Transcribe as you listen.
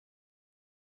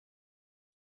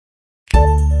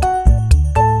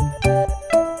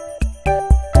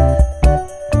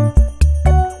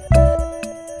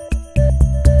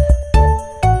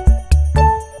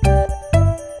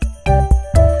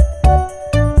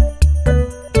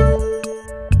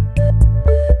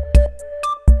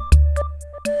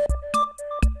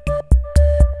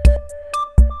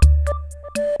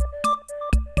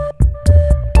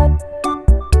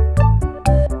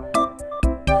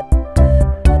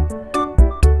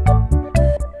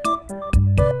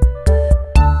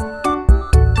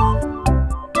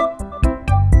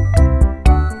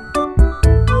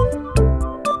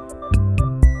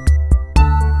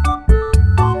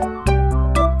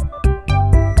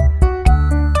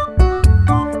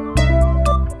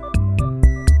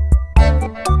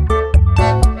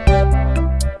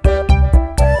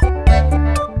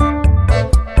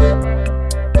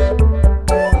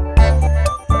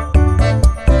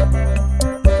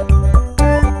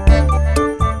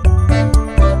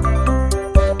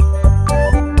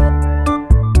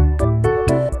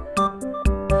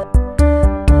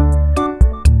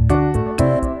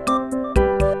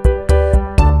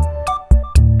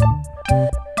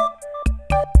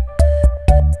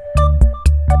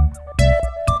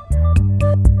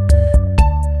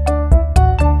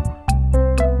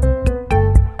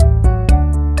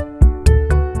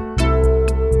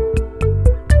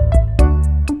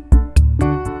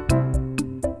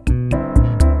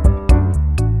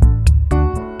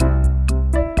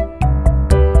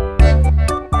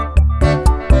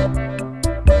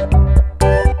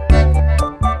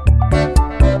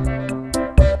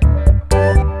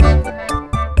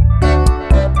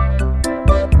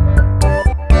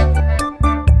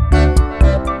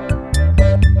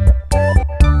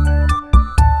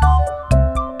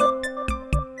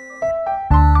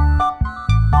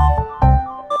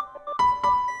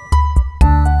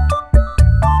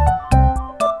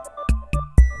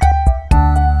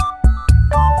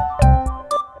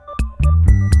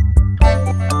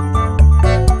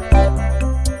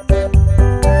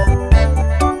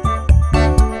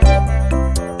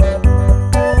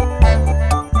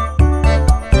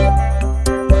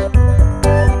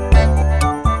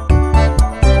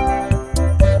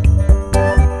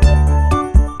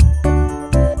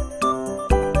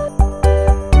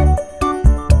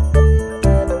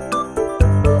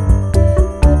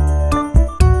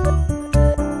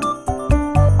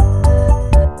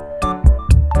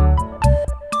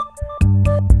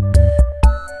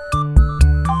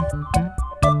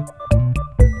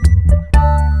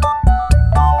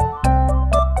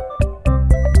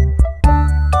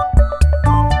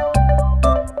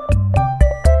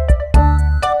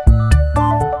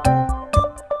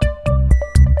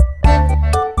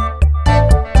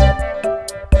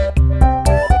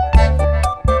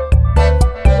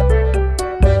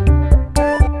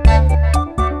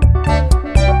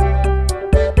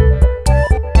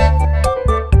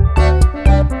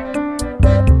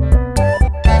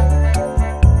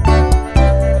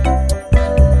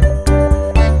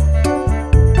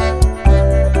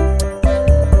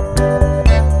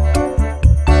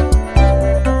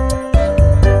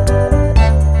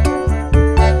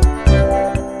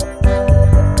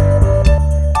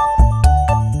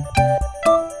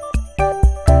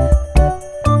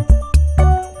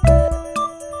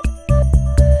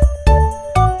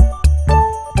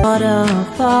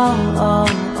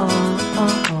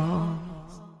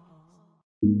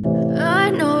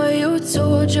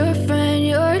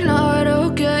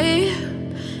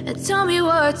Tell me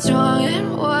what's wrong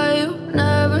and why you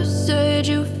never said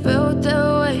you felt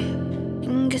that way.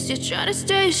 And guess you're trying to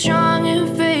stay strong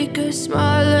and fake a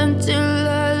smile until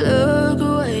I look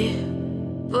away.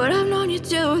 But I've known you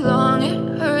too long,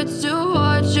 it hurts to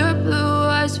watch your blue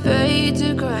eyes fade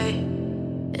to gray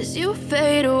as you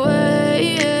fade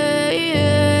away,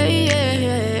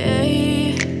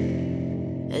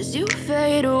 as you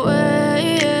fade away.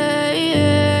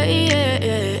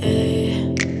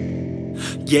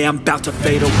 Yeah, I'm about to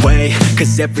fade away,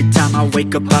 cause every time I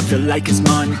wake up I feel like it's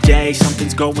Monday.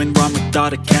 Something's going wrong with all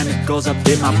the chemicals up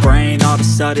in my brain. All of a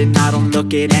sudden I don't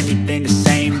look at anything the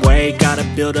same way. Gotta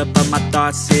build up of my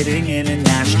thoughts sitting in an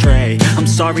ashtray. I'm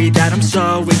sorry that I'm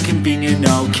so inconvenient,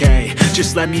 okay.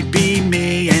 Just let me be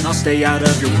me and I'll stay out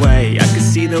of your way. I can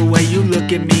see the way you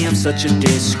look at me, I'm such a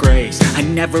disgrace. I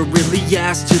never really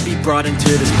asked to be brought into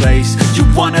this place. You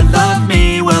wanna love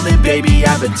me? Well then baby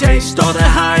have a taste. All the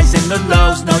highs and the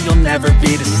lows, no, you'll never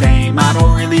be the same. I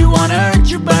don't really wanna hurt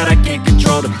you, but I can't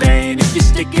control the pain. If you're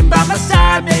sticking by my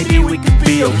side, maybe we could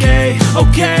be okay.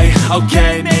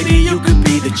 Okay, maybe you could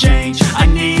be the change I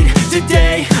need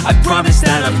today. I promise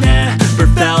that I've never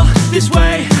felt this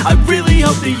way. I really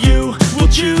hope that you will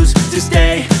choose to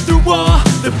stay through all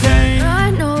the pain.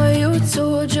 I know you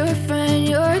told your friend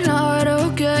you're not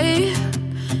okay.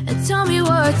 And tell me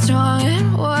what's wrong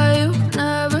and why you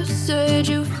never said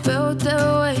you felt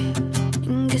that way.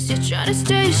 Guess you're trying to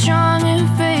stay strong and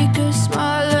fake a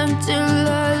smile until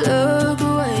I look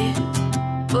away.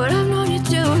 But I've known you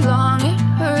too long, it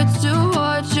hurts to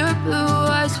watch your blue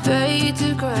eyes fade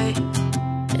to gray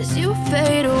as you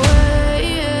fade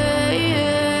away,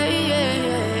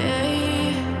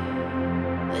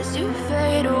 as you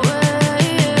fade away,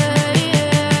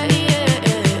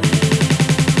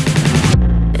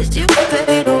 as you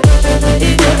fade away.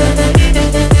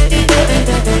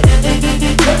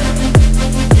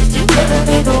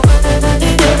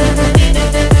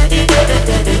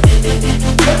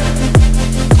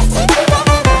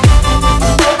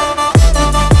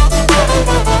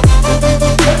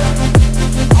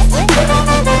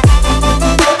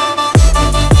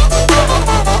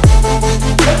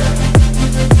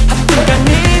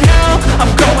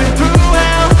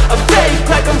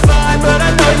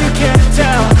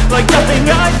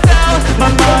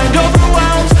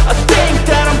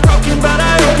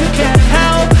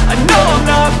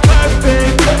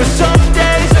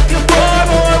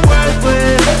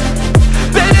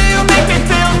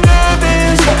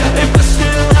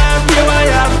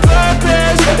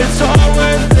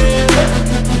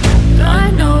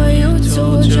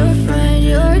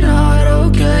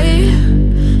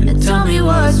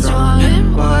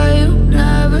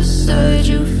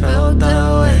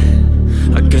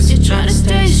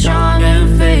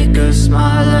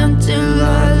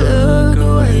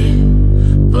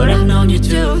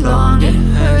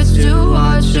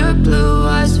 Blue